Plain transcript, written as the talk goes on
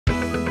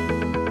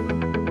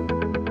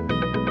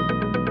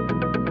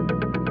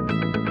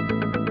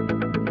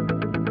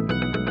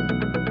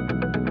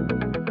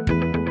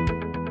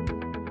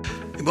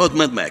About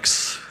Mad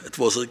Max, it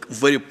was a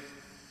very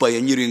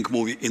pioneering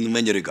movie in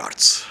many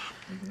regards.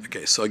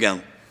 Okay, so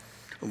again,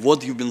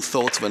 what you've been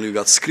thought when you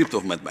got script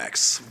of Mad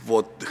Max?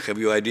 What have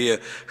you idea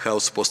how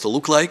it's supposed to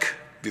look like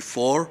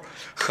before?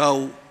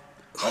 Because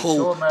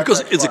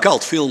it's a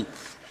cult film,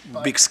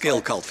 big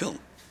scale cult film.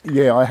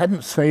 Yeah, I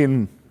hadn't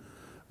seen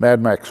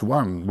Mad Max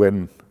 1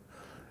 when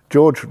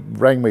George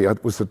rang me.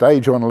 It was the day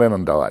John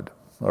Lennon died.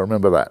 I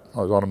remember that. I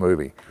was on a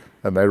movie.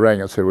 And they rang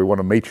and said, we want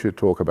to meet you to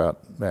talk about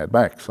Mad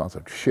Max. I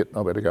thought, shit,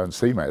 I better go and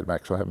see Mad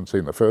Max. I haven't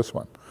seen the first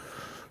one.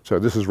 So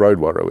this is Road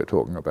Warrior we're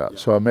talking about. Yeah.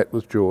 So I met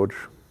with George.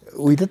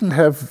 We didn't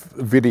have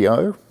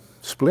video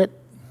split.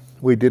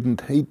 We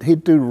didn't,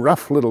 he'd do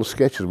rough little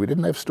sketches. We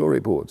didn't have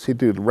storyboards. He'd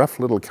do rough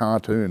little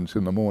cartoons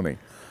in the morning.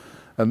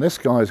 And this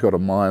guy's got a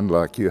mind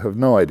like you have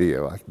no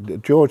idea.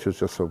 Like, George is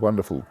just a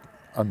wonderful,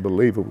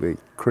 unbelievably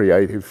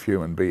creative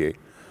human being.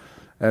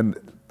 And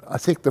I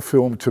think the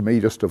film to me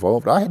just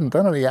evolved. I hadn't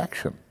done any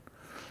action.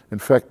 In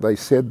fact, I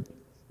said,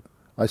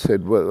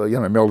 well, you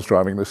know, Mel's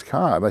driving this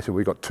car. They said,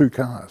 we got 2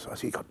 cars. I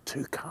said, you got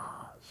 2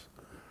 cars?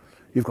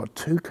 You've got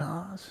 2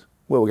 cars?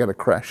 Well, we're going to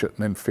crash it and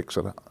then fix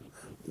it up.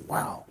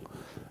 Wow.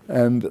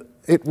 And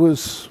it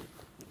was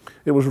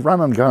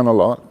run and gun a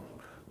lot,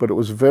 but it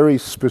was very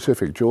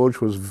specific.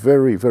 George was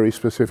very, very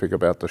specific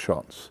about the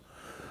shots.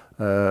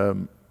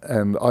 And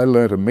I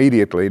learned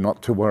immediately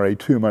not to worry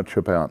too much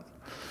about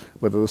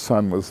whether the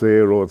sun was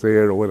there, or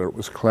whether it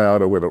was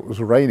cloud, or whether it was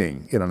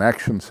raining in an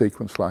action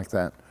sequence like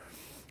that.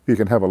 You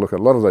can have a look at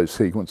a lot of those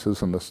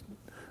sequences and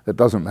it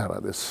doesn't matter.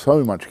 There's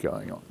so much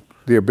going on.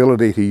 The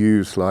ability to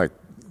use like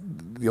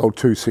the old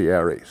 2C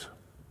Aries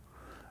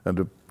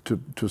and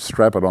to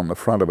strap it on the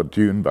front of a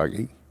dune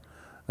buggy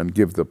and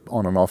give the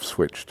on and off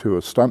switch to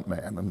a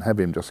stuntman and have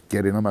him just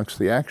get in amongst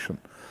the action.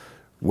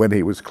 When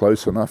he was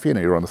close enough, you know,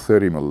 you're on a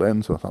 30mm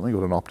lens or something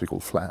with an optical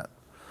flat.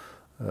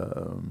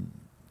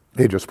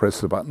 He just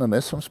pressed the button and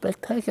there's some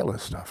spectacular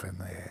stuff in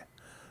there.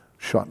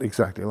 Shot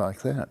exactly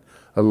like that.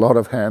 A lot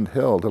of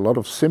handheld, a lot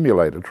of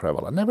simulated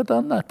travel. I'd never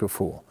done that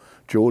before.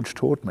 George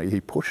taught me, he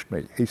pushed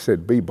me. He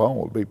said, be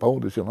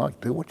bold as you like,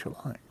 do what you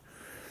like.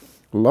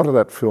 A lot of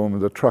that film,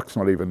 the truck's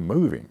not even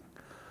moving.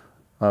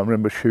 I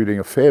remember shooting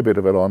a fair bit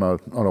of it on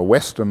a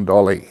Western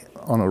dolly,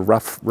 on a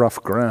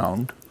rough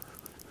ground,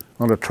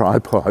 on a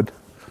tripod,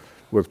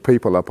 with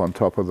people up on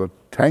top of the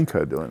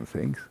tanker doing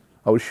things.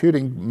 I was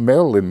shooting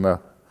Mel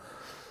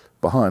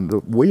behind the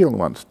wheel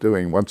once,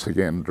 once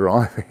again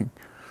driving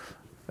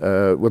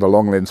with a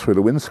long lens through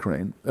the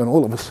windscreen, and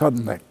all of a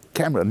sudden that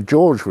camera, and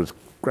George was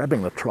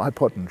grabbing the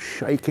tripod and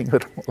shaking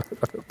it all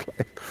over the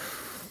place.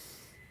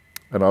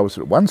 And I was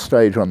at one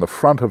stage on the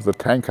front of the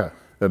tanker,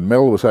 and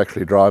Mel was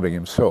actually driving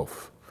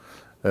himself,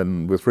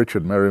 and with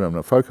Richard Merriman,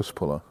 a focus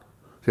puller.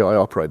 See, I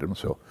operated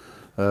myself.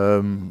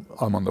 I'm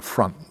on the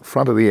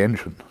front of the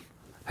engine,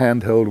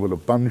 handheld with a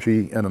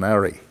bungee and an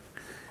Arri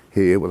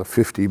here with a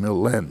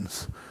 50mm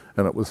lens.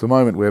 And it was the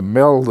moment where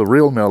Mel, the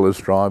real Mel, is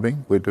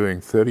driving. We're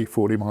doing 30,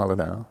 40 mile an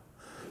hour,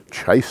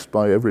 chased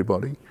by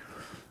everybody.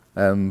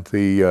 And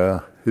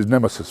his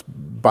nemesis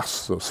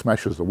busts or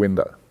smashes the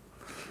window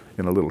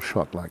in a little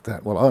shot like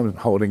that. Well, I'm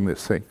holding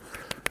this thing.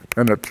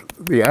 And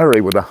the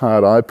Arri with a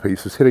hard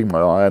eyepiece is hitting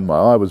my eye, and my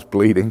eye was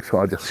bleeding, so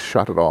I just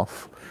shut it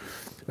off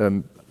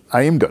and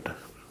aimed it.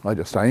 I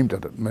just aimed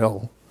it at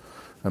Mel.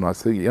 And I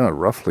think, you know,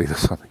 roughly there's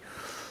something.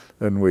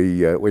 And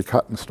we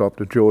cut and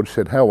stopped, and George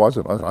said, how was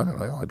it? I said, I don't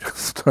know, I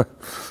just,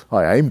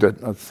 I aimed it,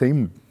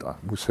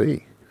 we'll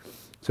see.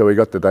 So we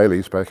got the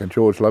dailies back, and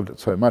George loved it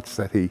so much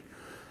that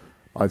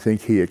I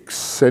think he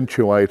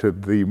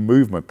accentuated the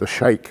movement, the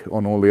shake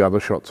on all the other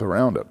shots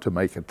around it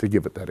to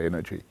give it that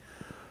energy.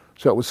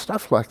 So it was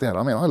stuff like that.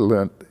 I mean, I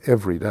learnt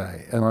every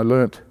day, and I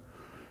learnt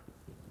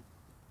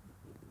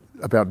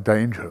about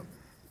danger.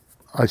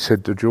 I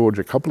said to George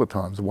a couple of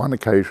times, one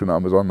occasion I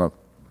was on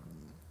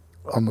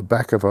the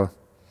back of a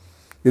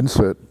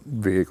insert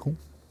vehicle.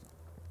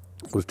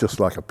 It was just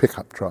like a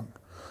pickup truck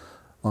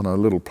on a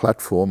little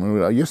platform.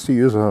 And I used to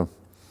use a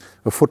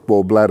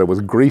football bladder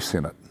with grease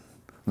in it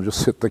and just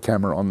sit the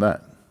camera on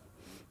that.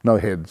 No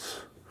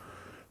heads,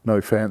 no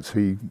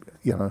fancy,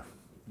 you know,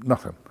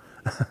 nothing.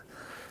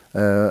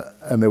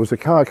 And there was a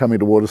car coming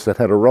towards us that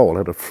had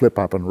a flip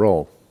up and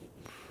roll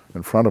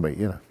in front of me,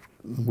 you know.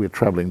 We're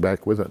traveling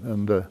back with it.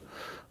 And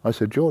I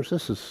said, George,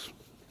 this is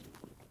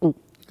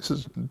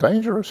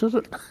dangerous, is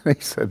it? He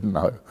said,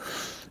 no.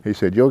 He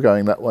said, you're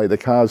going that way, the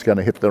car's going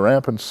to hit the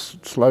ramp and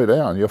slow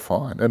down, you're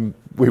fine. And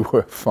we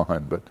were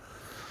fine,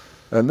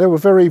 and there were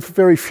very,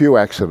 very few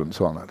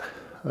accidents on it.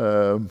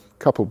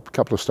 Couple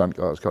of stunt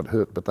guys got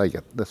hurt, but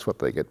that's what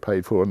they get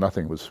paid for, and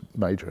nothing was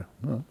major.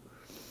 No.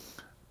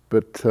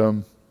 But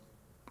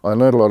I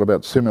learned a lot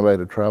about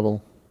simulated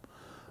travel.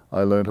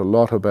 I learned a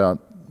lot about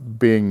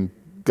being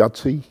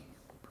gutsy.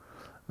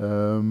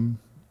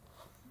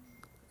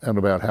 And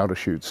about how to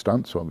shoot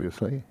stunts,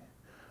 obviously.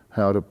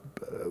 How to,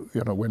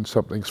 you know, when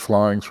something's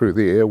flying through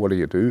the air, what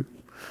do?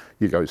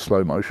 You go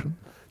slow motion.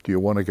 Do you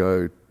want to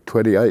go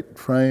 28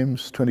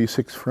 frames,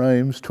 26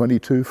 frames,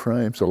 22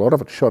 frames? A lot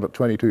of it's shot at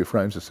 22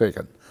 frames a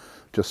second,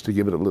 just to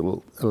give it a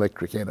little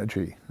electric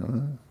energy.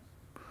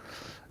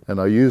 And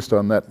I used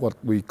on that what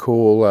we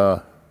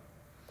call,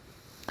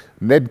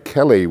 Ned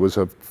Kelly was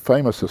a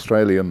famous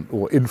Australian,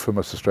 or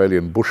infamous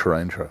Australian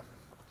bushranger.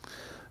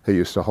 He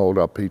used to hold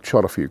up, he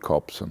shot a few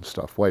cops and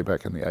stuff way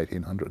back in the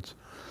 1800s.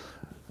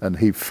 And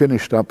he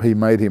finished up, he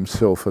made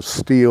himself a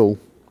steel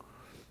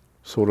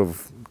sort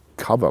of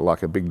cover,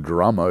 like a big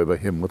drum over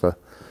him with a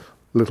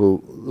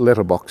little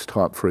letterbox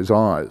type for his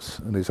eyes.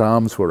 And his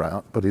arms were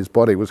out, but his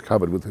body was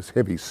covered with this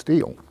heavy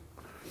steel.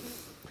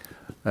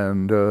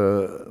 And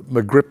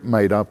McGrip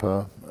made up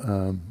a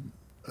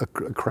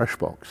crash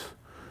box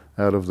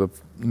out of the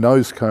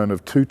nose cone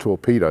of 2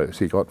 torpedoes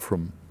he got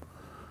from,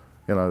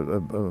 you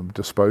know, a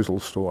disposal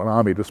store, an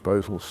army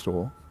disposal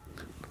store.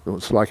 It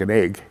was like an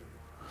egg,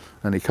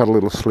 and he cut a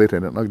little slit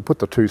in it, and I put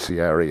the 2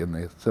 Sierra in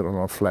there, set it on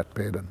a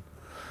flatbed, and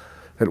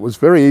it was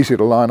very easy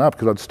to line up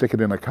because I'd stick it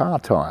in a car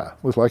tyre.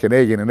 It was like an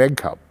egg in an egg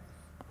cup,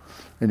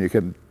 and you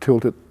can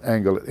tilt it,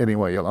 angle it any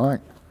way you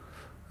like,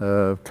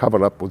 cover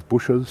it up with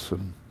bushes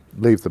and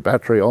leave the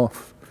battery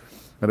off,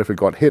 and if it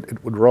got hit,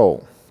 it would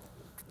roll.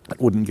 It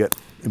wouldn't get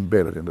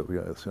embedded into the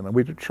earth. You know,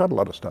 we shot a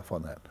lot of stuff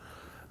on that,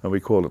 and we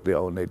called it the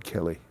old Ned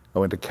Kelly. I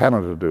went to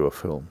Canada to do a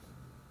film.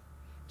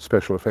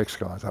 Special effects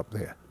guys up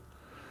there.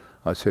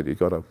 I said, you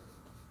got a,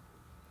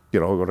 you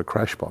know, I got a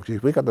crash box. He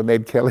said, we got the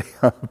Ned Kelly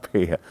up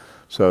here.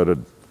 So it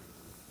had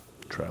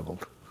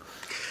travelled.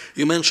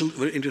 You mentioned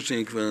very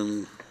interesting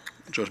when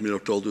George Miller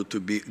told you to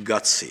be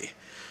gutsy,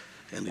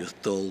 and you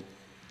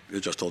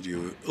just told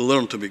you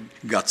learn to be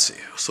gutsy.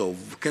 So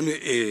can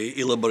you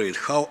elaborate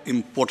how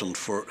important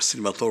for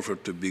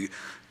cinematographer to be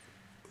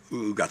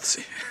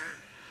gutsy?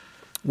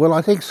 Well,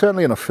 I think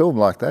certainly in a film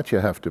like that you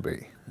have to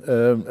be.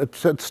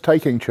 It's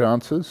taking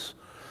chances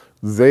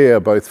there,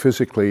 both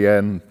physically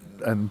and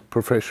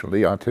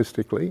professionally,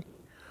 artistically.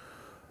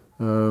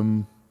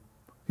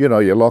 You know,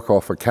 you lock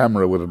off a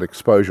camera with an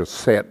exposure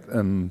set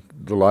and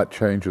the light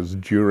changes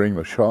during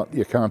the shot.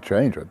 You can't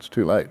change it, it's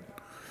too late.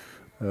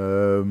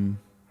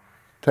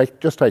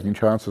 Just taking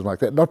chances like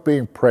that, not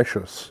being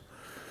precious.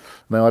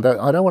 Now, I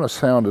don't want to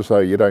sound as though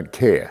you don't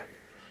care.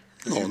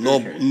 No,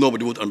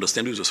 nobody would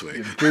understand you this way.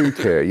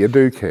 You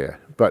do care.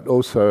 But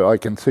also I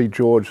can see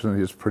George and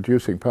his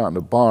producing partner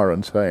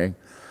Byron saying,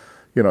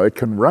 you know, it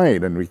can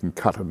rain and we can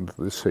cut into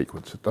this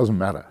sequence. It doesn't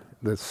matter.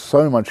 There's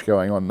so much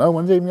going on. No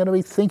one's even going to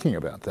be thinking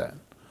about that.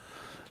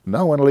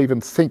 No one will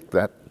even think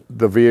that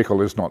the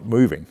vehicle is not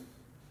moving,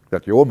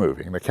 that you're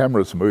moving, the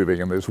camera's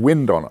moving and there's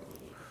wind on it.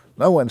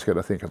 No one's going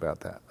to think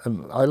about that.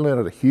 And I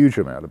learned a huge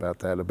amount about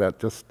that, about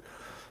just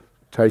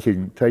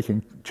taking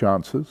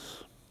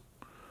chances,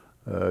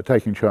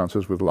 taking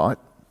chances with light.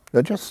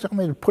 And just, I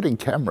mean, putting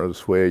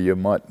cameras where you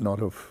might not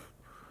have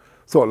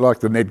thought, like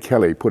the Ned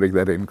Kelly, putting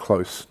that in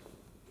close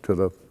to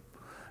the,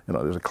 you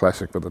know, there's a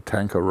classic with the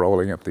tanker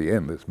rolling at the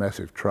end, this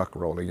massive truck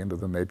rolling into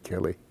the Ned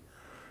Kelly.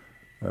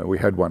 We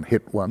had one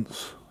hit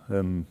once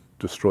and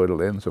destroyed a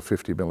lens, a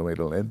 50mm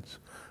lens,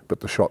 but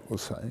the shot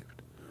was saved.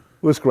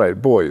 It was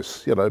great.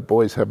 Boys, you know,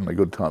 boys having a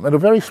good time. And a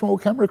very small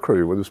camera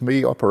crew. It was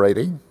me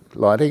operating,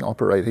 lighting,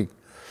 operating.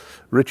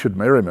 Richard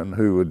Merriman,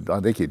 who would,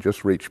 I think he'd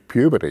just reached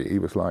puberty. He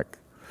was like,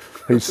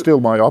 he's still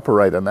my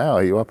operator now.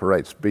 He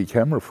operates B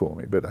camera for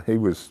me, but he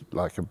was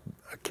like a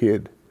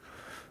kid.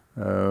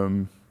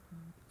 And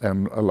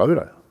a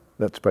loader.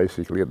 That's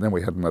basically it. And then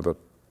we had another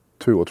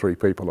 2 or 3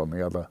 people on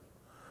the other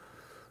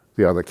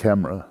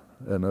camera,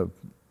 and it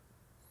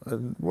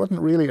wasn't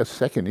really a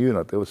second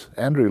unit. There was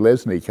Andrew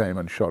Lesney came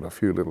and shot a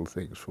few little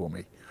things for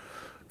me,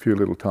 a few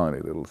little tiny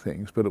little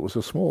things. But it was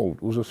a small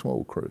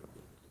crew.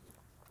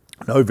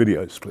 No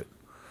video split.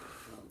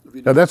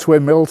 And that's where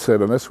Mel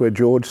said, and that's where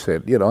George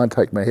said, you know, I'd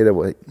take my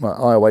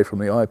eye away from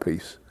the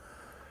eyepiece,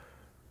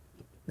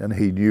 and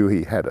he knew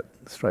he had it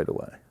straight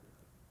away.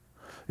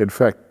 In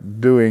fact,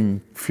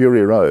 doing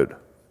Fury Road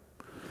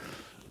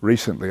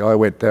recently, I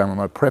went down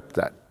and I prepped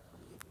that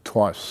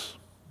twice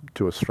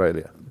to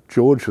Australia.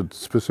 George had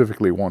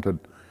specifically wanted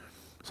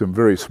some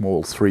very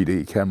small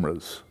 3D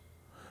cameras.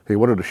 He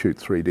wanted to shoot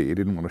 3D, he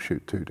didn't want to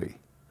shoot 2D. He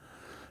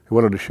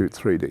wanted to shoot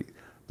 3D.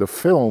 The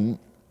film,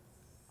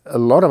 a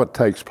lot of it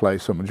takes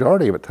place, a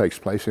majority of it takes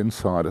place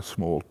inside a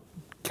small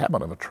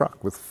cabin of a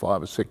truck with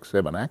 5 or 6,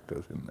 7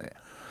 actors in there.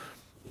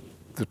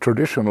 The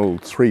traditional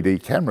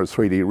 3D cameras,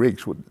 3D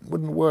rigs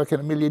wouldn't work in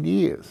a million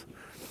years.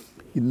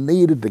 You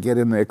needed to get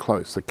in there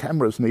close. The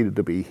cameras needed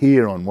to be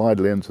here on wide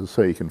lenses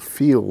so you could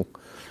feel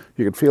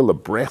the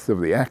breath of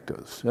the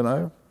actors, you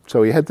know?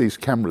 So he had these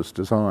cameras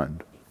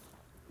designed,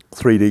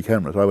 3D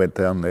cameras. I went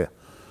down there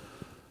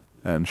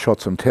and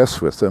shot some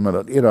tests with them, and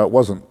it, you know, it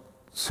wasn't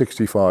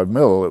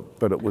 65mm,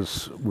 but it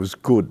was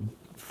good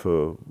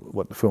for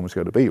what the film was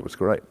going to be. It was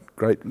great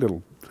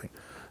little thing,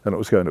 and it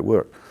was going to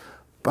work.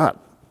 But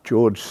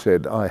George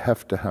said, I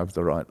have to have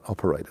the right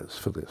operators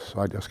for this.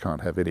 I just can't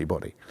have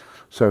anybody.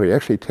 So he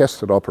actually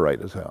tested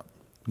operators out.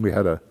 We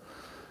had a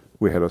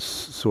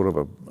sort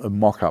of a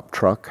mock-up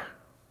truck,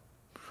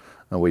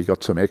 and we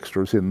got some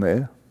extras in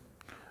there,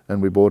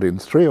 and we brought in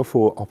 3 or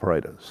 4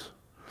 operators,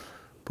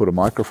 put a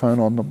microphone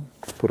on them,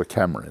 put a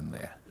camera in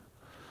there.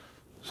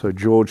 So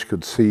George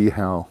could see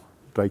how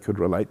they could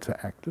relate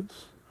to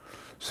actors.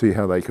 see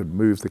how they could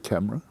move the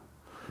camera,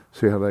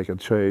 see how they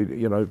could shade,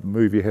 you know,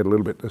 move your head a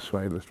little bit this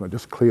way,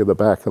 just clear the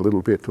back a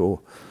little bit, or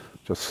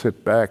just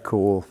sit back,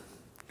 or...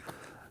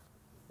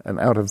 And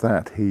out of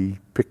that, he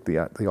picked the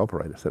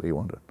operators that he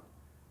wanted.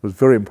 It was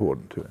very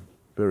important to him,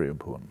 very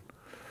important.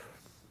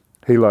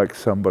 He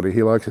likes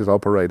his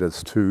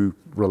operators to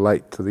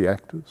relate to the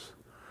actors.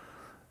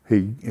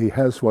 He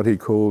has what he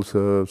calls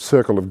a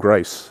circle of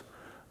grace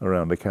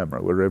around the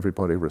camera, where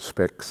everybody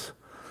respects,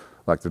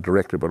 like the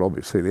director, but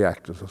obviously the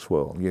actors as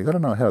well. You've got to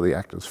know how the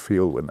actors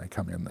feel when they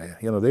come in there.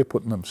 You know, they're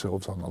putting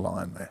themselves on the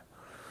line there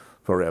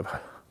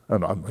forever.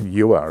 And I mean,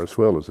 you are as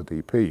well as a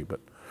DP, but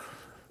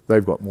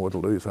they've got more to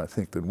lose, I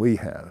think, than we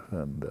have.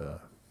 And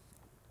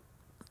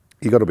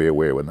you've got to be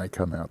aware when they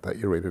come out that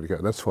you're ready to go.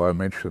 That's why I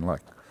mentioned,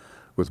 like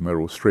with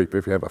Meryl Streep,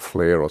 if you have a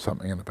flare or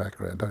something in the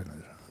background,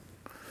 don't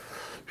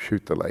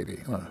shoot the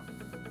lady. You know.